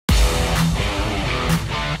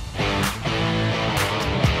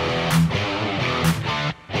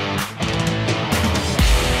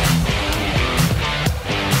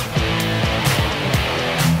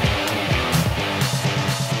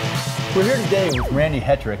So we're here today with Randy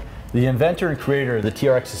Hetrick, the inventor and creator of the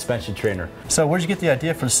TRX suspension trainer. So where'd you get the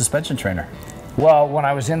idea for the suspension trainer? Well, when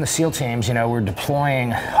I was in the SEAL teams, we're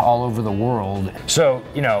deploying all over the world. So,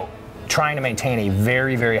 trying to maintain a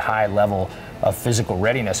very, very high level of physical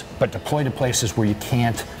readiness, but deploy to places where you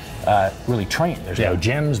can't really train. There's no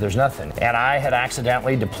gyms, there's nothing. And I had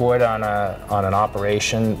accidentally deployed on an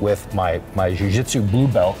operation with my jiu-jitsu blue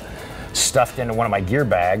belt stuffed into one of my gear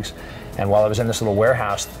bags. And while I was in this little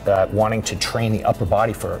warehouse wanting to train the upper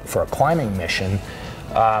body for a climbing mission,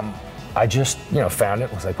 I just, found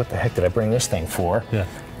it, was like, what the heck did I bring this thing for? Yeah.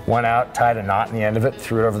 Went out, tied a knot in the end of it,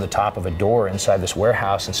 threw it over the top of a door inside this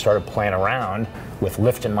warehouse and started playing around with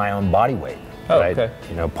lifting my own body weight. Oh, right?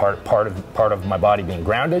 okay. Part of my body being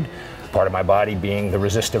grounded, part of my body being the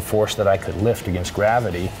resistive force that I could lift against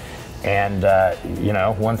gravity. And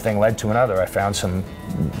one thing led to another. I found some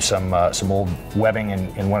old webbing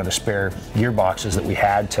in one of the spare gearboxes that we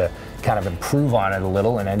had to kind of improve on it a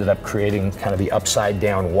little, and ended up creating kind of the upside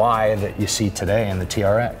down Y that you see today in the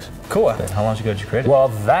TRX. Cool. Okay. How long ago did you create it? Well,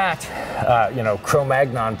 that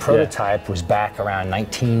Cro-Magnon prototype was back around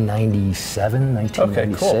 1997,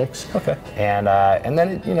 1996. Okay, cool. Okay. And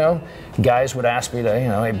then guys would ask me to,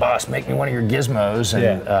 hey boss, make me one of your gizmos, and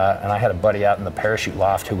and I had a buddy out in the parachute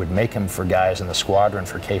loft who would make them for guys in the squadron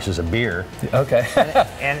for cases of beer. Okay.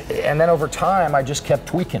 and then over time, I just kept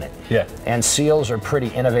tweaking it. Yeah. And SEALs are pretty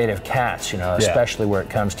innovative cats, especially where it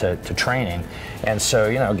comes to training. And so,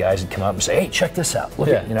 guys would come up and say, hey, check this out. Look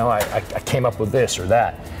at, I came up with this or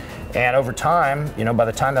that. And over time, by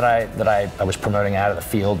the time that I was promoting out of the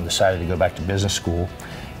field and decided to go back to business school,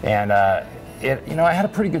 and I had a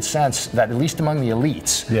pretty good sense that, at least among the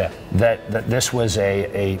elites, that this was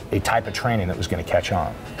a type of training that was going to catch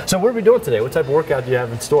on. So what are we doing today? What type of workout do you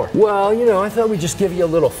have in store? Well, I thought we'd just give you a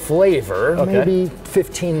little flavor, maybe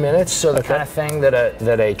 15 minutes, so the kind of thing that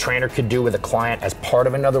a trainer could do with a client as part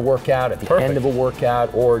of another workout, at the end of a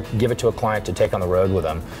workout, or give it to a client to take on the road with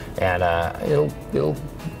them. And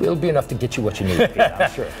it'll be enough to get you what you need to be,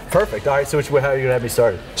 I'm sure. Perfect. All right, so how are you going to have me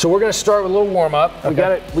started? So we're going to start with a little warm-up.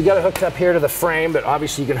 Okay. We got it hooked up here to the frame, but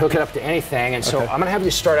obviously you can hook it up to anything. And so I'm going to have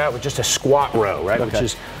you start out with just a squat row, right? Which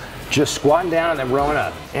is just squatting down and then rowing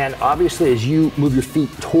up. And obviously, as you move your feet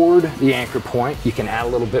toward the anchor point, you can add a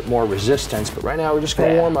little bit more resistance. But right now, we're just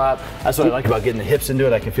going to warm up. That's what I like about getting the hips into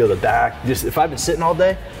it. I can feel the back. Just if I've been sitting all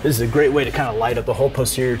day, this is a great way to kind of light up the whole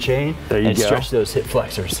posterior chain and stretch those hip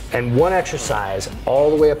flexors. And one exercise all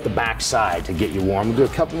the way up the back side to get you warm. We'll do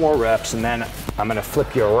a couple more reps, and then I'm going to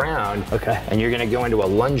flip you around. Okay. And you're going to go into a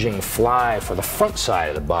lunging fly for the front side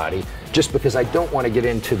of the body, just because I don't want to get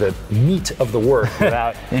into the meat of the work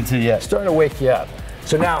without starting to wake you up.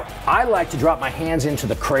 So now, I like to drop my hands into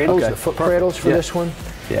the cradles, the foot cradles for this one.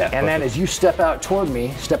 Yeah. And then as you step out toward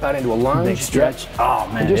me, step out into a lunge. Big stretch. Oh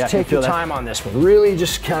man. And just take your time on this one. Really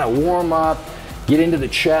just kind of warm up, get into the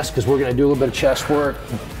chest, because we're going to do a little bit of chest work,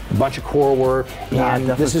 a bunch of core work. And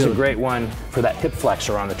this is a great one for that hip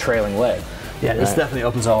flexor on the trailing leg. Yeah, this definitely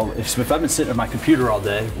opens all. If I've been sitting at my computer all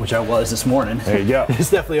day, which I was this morning, there you go.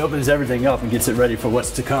 This definitely opens everything up and gets it ready for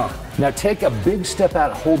what's to come. Now take a big step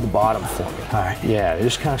out and hold the bottom for me. All right. Yeah,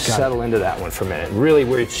 just kind of settle into that one for a minute. Really,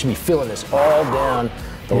 where you should be feeling this all down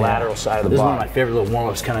the lateral side of the body. This is one of my favorite little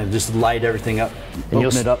warm-ups, kind of just light everything up,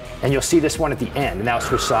 open it up. And you'll see this one at the end. And now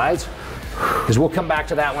switch sides, because we'll come back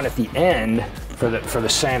to that one at the end. For the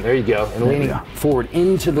same, there you go, and leaning forward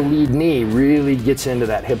into the lead knee really gets into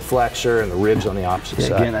that hip flexor and the ribs on the opposite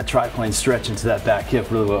side. Again, that triplane stretch into that back hip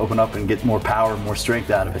really will open up and get more power, more strength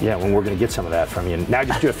out of it. Yeah, when we're going to get some of that from you. Now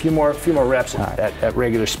just do a few more reps at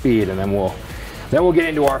regular speed, and then we'll get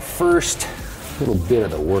into our first little bit of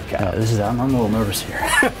the workout. I'm a little nervous here.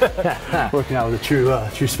 Working out with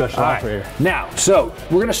a true special operator. Now, so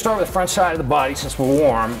we're going to start with the front side of the body since we're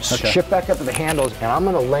warm. Shift back up to the handles, and I'm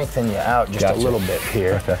going to lengthen you out just a little bit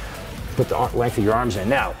here. Okay. Put the length of your arms in.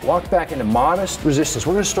 Now, walk back into modest resistance.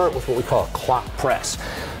 We're going to start with what we call a clock press.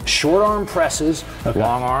 Short arm presses,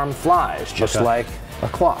 long arm flies, just like a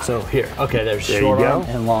clock. So here, there's short arm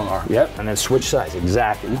and long arm. Yep, and then switch sides,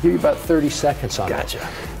 exactly. We'll give you about 30 seconds on that. Gotcha.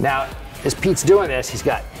 Now, as Pete's doing this, he's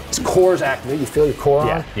got his core's activated. You feel your core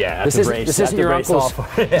on? Yeah. This isn't your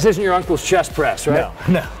uncle's chest press, right?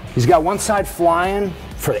 No. He's got one side flying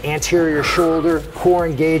for the anterior shoulder, core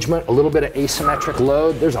engagement, a little bit of asymmetric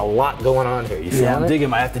load. There's a lot going on here. You feeling it? I'm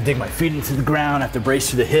digging. I have to dig my feet into the ground. I have to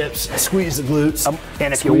brace through the hips, squeeze the glutes.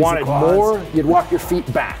 And if you wanted more, you'd walk your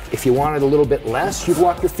feet back. If you wanted a little bit less, you'd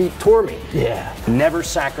walk your feet toward me. Yeah. Never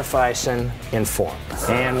sacrificing in form.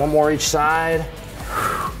 And one more each side.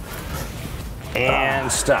 And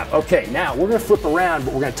stop. Okay, now we're gonna flip around,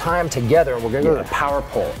 but we're gonna tie them together and we're gonna go to the power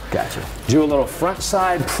pole. Gotcha. Do a little front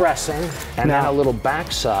side pressing and then a little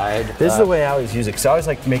back side. This is the way I always use it, because I always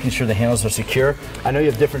like making sure the handles are secure. I know you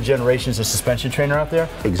have different generations of suspension trainer out there,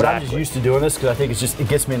 but I'm just used to doing this because I think it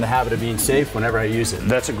gets me in the habit of being safe whenever I use it.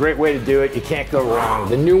 That's a great way to do it. You can't go wrong.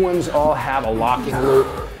 The new ones all have a locking loop,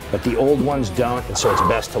 but the old ones don't, and so it's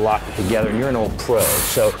best to lock it together, and you're an old pro.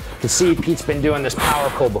 So you can see Pete's been doing this power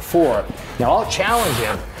pull before. Now I'll challenge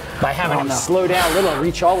him by having him slow down a little and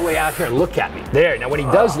reach all the way out here and look at me. There, now when he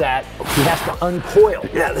does that, he has to uncoil.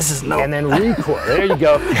 Yeah, this is and then recoil. There you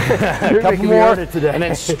go. A couple more, and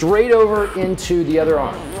then straight over into the other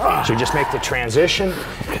arm. So just make the transition.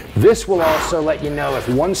 This will also let you know if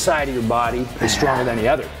one side of your body is stronger than the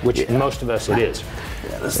other, which in most of us it is.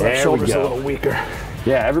 Yeah, this left shoulder's a little weaker.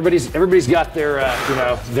 Yeah, everybody's got their you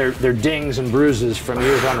know, their dings and bruises from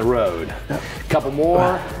years on the road. Couple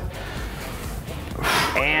more,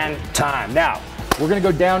 and time. Now we're gonna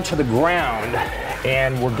go down to the ground,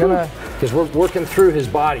 and we're gonna, because we're working through his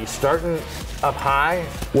body, starting up high,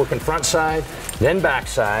 working front side, then back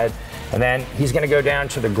side, and then he's gonna go down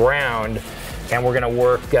to the ground, and we're gonna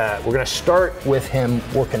work. We're gonna start with him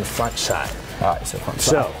working front side. All right, so front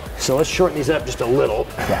side. So let's shorten these up just a little.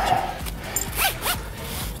 Gotcha.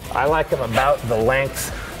 I like them about the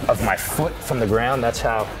length of my foot from the ground. That's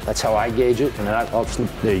how I gauge it. And then I'll just,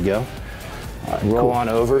 there you go. Roll on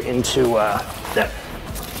over into that.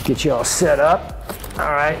 Get you all set up.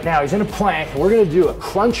 All right, now he's in a plank. We're gonna do a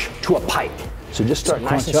crunch to a pike. So just start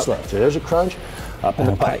nice and slow. So there's a crunch, up in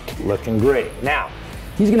the pike. Looking great. Now,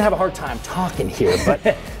 he's gonna have a hard time talking here,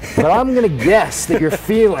 but I'm gonna guess that you're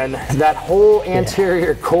feeling that whole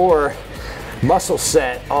anterior core muscle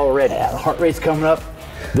set already. Yeah, the heart rate's coming up.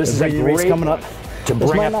 This is a great coming up. To this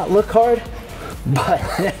bring might not look hard, but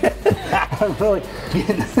I'm really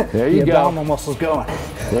getting the abdominal muscles going.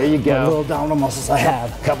 There you go. The little abdominal muscles I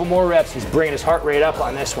have. A couple more reps. He's bringing his heart rate up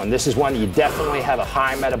on this one. This is one that you definitely have a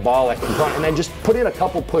high metabolic component. And then just put in a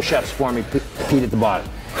couple push-ups for me, Pete, at the bottom.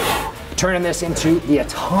 Turning this into the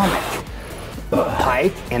atomic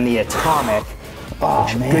pike and the atomic. Oh,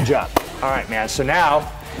 man. Good job. All right, man. So now,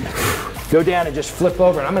 go down and just flip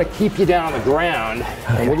over, and I'm going to keep you down on the ground,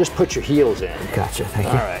 and we'll just put your heels in. Gotcha, thank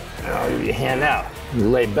you. All right, I'll give you a hand now. You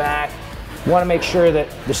lay back. You want to make sure that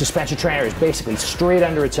the suspension trainer is basically straight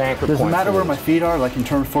under its anchor point. Does it matter where my feet are, like in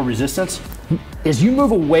terms for resistance? As you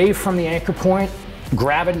move away from the anchor point,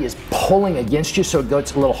 gravity is pulling against you, so it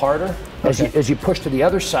gets a little harder. As you push to the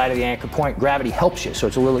other side of the anchor point, gravity helps you, so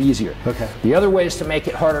it's a little easier. Okay. The other ways to make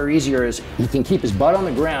it harder or easier is he can keep his butt on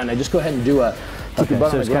the ground. Now just go ahead and do a keep your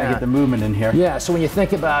butt on the ground. Gotta get the movement in here. Yeah, so when you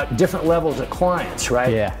think about different levels of clients,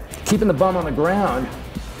 right? Yeah. Keeping the bum on the ground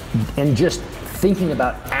and just thinking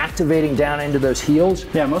about activating down into those heels.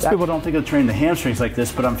 Yeah, most people don't think of training the hamstrings like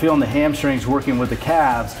this, but I'm feeling the hamstrings working with the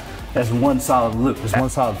calves as one solid loop, as one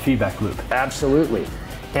solid feedback loop. Absolutely.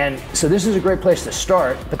 And so this is a great place to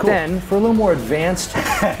start, but then for a little more advanced,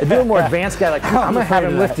 guy like I'm gonna have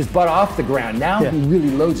him lift his butt off the ground. Now he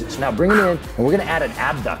really loads it. So now bring him in, and we're gonna add an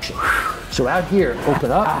abduction. So out here,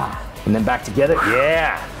 open up, and then back together.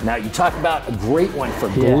 Yeah. Now you talk about a great one for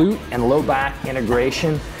glute and low back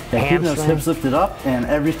integration. Keeping those hips lifted up and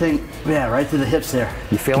everything, right to the hips there.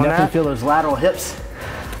 You feeling that? Definitely feel those lateral hips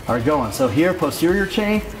are going. So here, posterior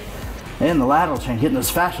chain, and the lateral chain, hitting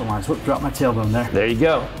those fascial lines. Whoop, drop my tailbone there. There you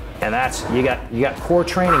go. And that's, you got core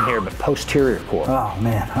training here, but posterior core. Oh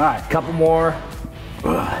man, all right. Couple more.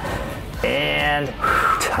 And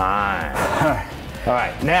time. All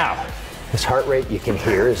right, now, his heart rate you can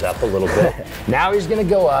hear is up a little bit. Now he's gonna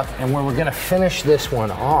go up, and where we're gonna finish this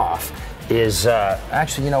one off is,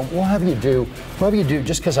 actually, we'll have you do,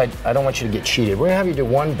 just because I don't want you to get cheated, we're gonna have you do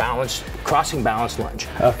one crossing balance lunge.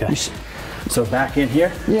 Okay. So back in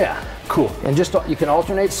here? Yeah. Cool. And just, you can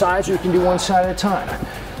alternate sides, or you can do one side at a time.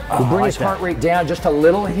 We'll bring his heart rate down just a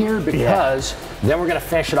little here, because then we're gonna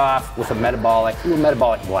finish it off with a metabolic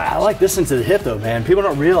blast. I like this into the hip though, man. People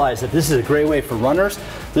don't realize that this is a great way for runners.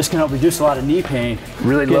 This can help reduce a lot of knee pain.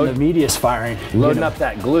 Really getting the medius firing. Loading up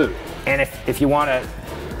that glute. And if you wanna,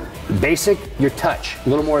 basic, your touch. A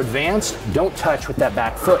little more advanced, don't touch with that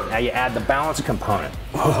back foot. Now you add the balance component.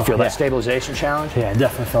 Feel that stabilization challenge? Yeah, I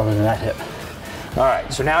definitely felt it in that hip. All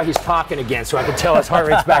right, so now he's talking again, so I can tell his heart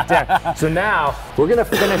rate's back down. So now we're gonna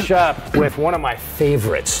finish up with one of my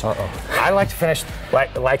favorites. I like to finish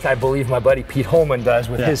like I believe my buddy Pete Holman does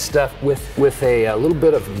with his stuff with a little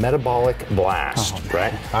bit of metabolic blast,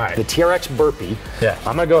 right? All right. The TRX burpee. Yeah.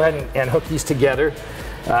 I'm gonna go ahead and hook these together.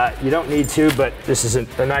 You don't need to, but this is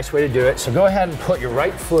a nice way to do it. So go ahead and put your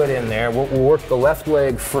right foot in there. We'll work the left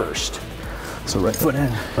leg first. So right foot in,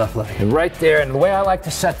 left leg. And right there, and the way I like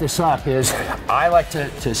to set this up is I like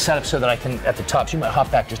to set up so that I can, at the top, so you might hop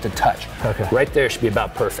back just a touch. Okay. Right there should be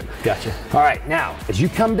about perfect. Gotcha. All right, now, as you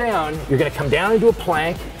come down, you're gonna come down into a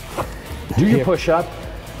plank, do your push-up,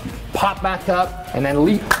 pop back up, and then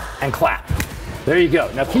leap and clap. There you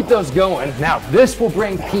go. Now keep those going. Now, this will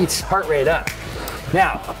bring Pete's heart rate up.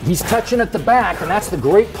 Now, he's touching at the back, and that's the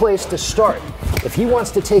great place to start. If he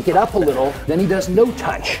wants to take it up a little, then he does no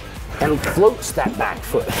touch and floats that back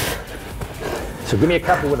foot. So give me a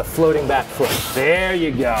couple with a floating back foot. There you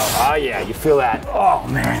go. Oh yeah, you feel that. Oh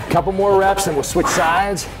man. Couple more reps and we'll switch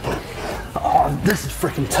sides. Oh, this is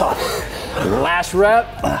freaking tough. Last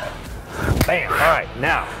rep. Bam. All right,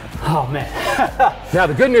 now. Oh man. Now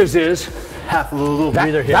the good news is, Half a little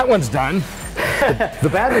breather here. that one's done. The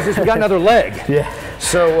bad news is we got another leg. Yeah.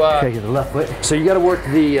 So Okay, get the left foot. so you got to work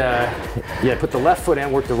the put the left foot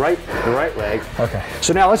in, work the right leg. Okay.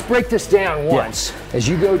 So now let's break this down once as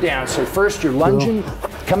you go down. So first you're lunging,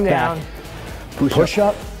 come down, push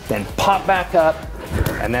up, then pop back up,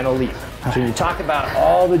 and then a leap. So you talk about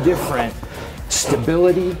all the different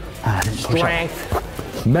stability,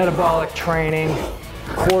 strength, metabolic training,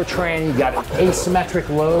 core training. You got an asymmetric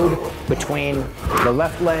load between the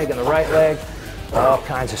left leg and the right leg. All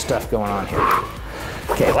kinds of stuff going on here.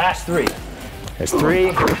 Okay, last three. There's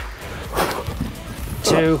 3,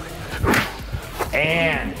 2,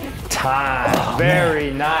 and time. Oh,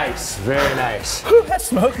 very nice, very nice. Whew, that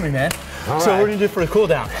smoked me, man. So what are we gonna do for the cool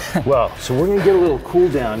down? Well, so we're gonna get a little cool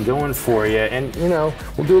down going for you, and you know,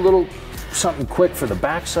 we'll do a little something quick for the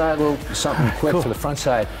back side, a little something quick for the front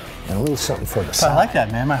side, and a little something for the side. I like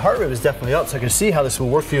that, man. My heart rate was definitely up, so I can see how this will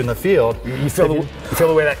work for you in the field. You feel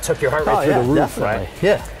the way that took your heart rate through the roof, definitely. right?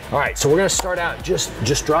 Yeah. All right, so we're gonna start out,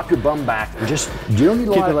 just drop your bum back, and you don't need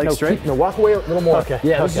a Keep lot your legs straight? walk away a little more. Okay.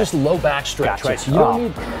 Yeah, this is Okay. just low back stretch, Gotcha. right?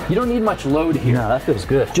 So you don't need much load here. No, that feels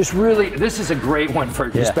good. Just really, this is a great one for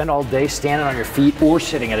you spend all day standing on your feet or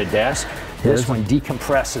sitting at a desk. This one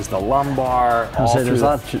decompresses the lumbar. There's a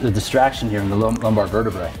lot of distraction here in the lumbar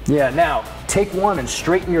vertebrae. Yeah, now take one and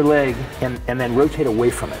straighten your leg and then rotate away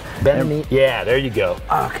from it. Bend the knee. Yeah, there you go.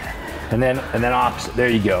 Okay. And then opposite. There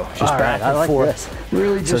you go. Just All back right, I and like forth. this.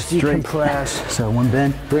 Really just straight. decompress. So one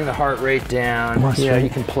bend. Bring the heart rate down. More straight. You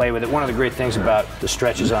can play with it. One of the great things about the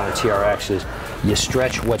stretches on the TRX is you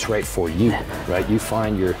stretch what's right for you, right? You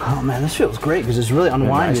find your... Oh man, this feels great because it's really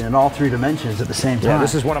unwinding in all 3 dimensions at the same time. Yeah,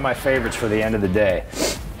 this is one of my favorites for the end of the day.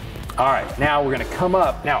 All right, now we're gonna come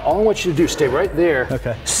up. Now, all I want you to do, stay right there.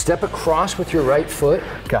 Okay. Step across with your right foot.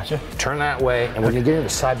 Gotcha. Turn that way, and when you get into the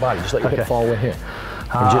side body, just let your hip fall away here.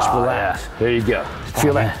 And just relax. There you go.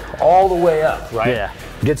 Feel that all the way up, right? Yeah.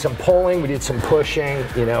 We did some pulling, we did some pushing,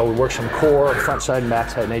 you know, we worked some core, front side and back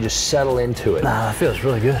side, and they just settle into it. That feels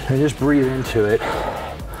really good. And just breathe into it.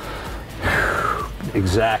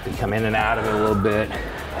 Exactly, come in and out of it a little bit,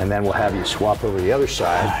 and then we'll have you swap over the other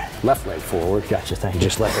side, left leg forward. Gotcha, thank you.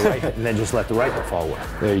 Just let the right, and then just let the right leg fall away.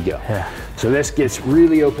 There you go. Yeah. So this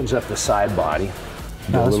really opens up the side body.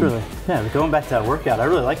 No, that's really, going back to that workout, I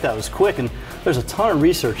really like that. It was quick, and there's a ton of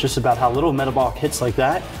research just about how little metabolic hits like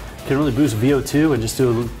that can really boost VO2 and just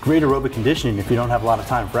do a great aerobic conditioning if you don't have a lot of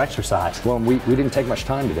time for exercise. Well, we didn't take much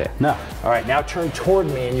time today. No. All right, now turn toward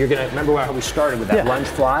me, and you're gonna, remember how we started with that lunge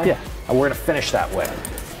fly? Yeah. And we're gonna finish that way.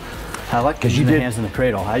 I like using the hands in the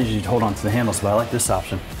cradle. I usually hold on to the handles, but I like this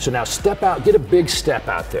option. So now step out, get a big step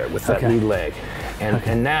out there with that lead leg.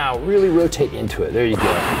 And now really rotate into it. There you go.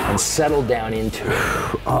 And settle down into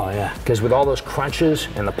it. Oh yeah. Because with all those crunches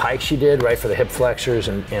and the pikes you did, right, for the hip flexors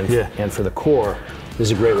and for the core,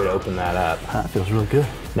 this is a great way to open that up. That feels really good.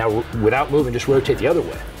 Now without moving, just rotate the other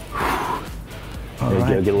way. There you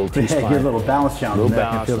go, get a little T-spine. Get a little balance challenge. A little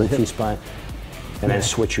balance, a little T-spine. And then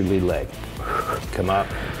switch your lead leg. Come up,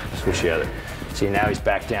 switch the other. See, now he's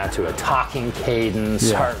back down to a talking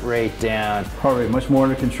cadence, heart rate down. Heart rate much more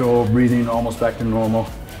under control, breathing almost back to normal.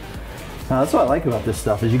 That's what I like about this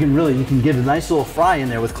stuff, is you can get a nice little fry in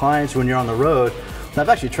there with clients when you're on the road. And I've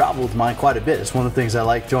actually traveled with mine quite a bit. It's one of the things I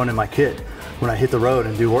like throwing in my kit when I hit the road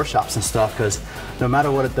and do workshops and stuff, because no matter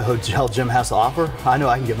what the hotel gym has to offer, I know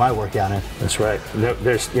I can get my workout in. That's right.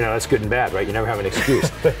 There's, you know, that's good and bad, right? You never have an excuse.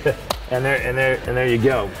 and there you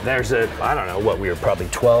go. There's I don't know what, we were probably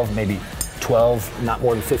 12, maybe 12, not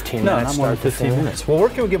more than 15 minutes. No, not more than 15 minutes. Well, where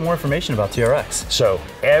can we get more information about TRX? So,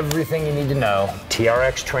 everything you need to know,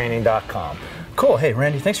 trxtraining.com. Cool. Hey,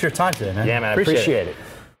 Randy, thanks for your time today, man. Yeah, man, I appreciate it.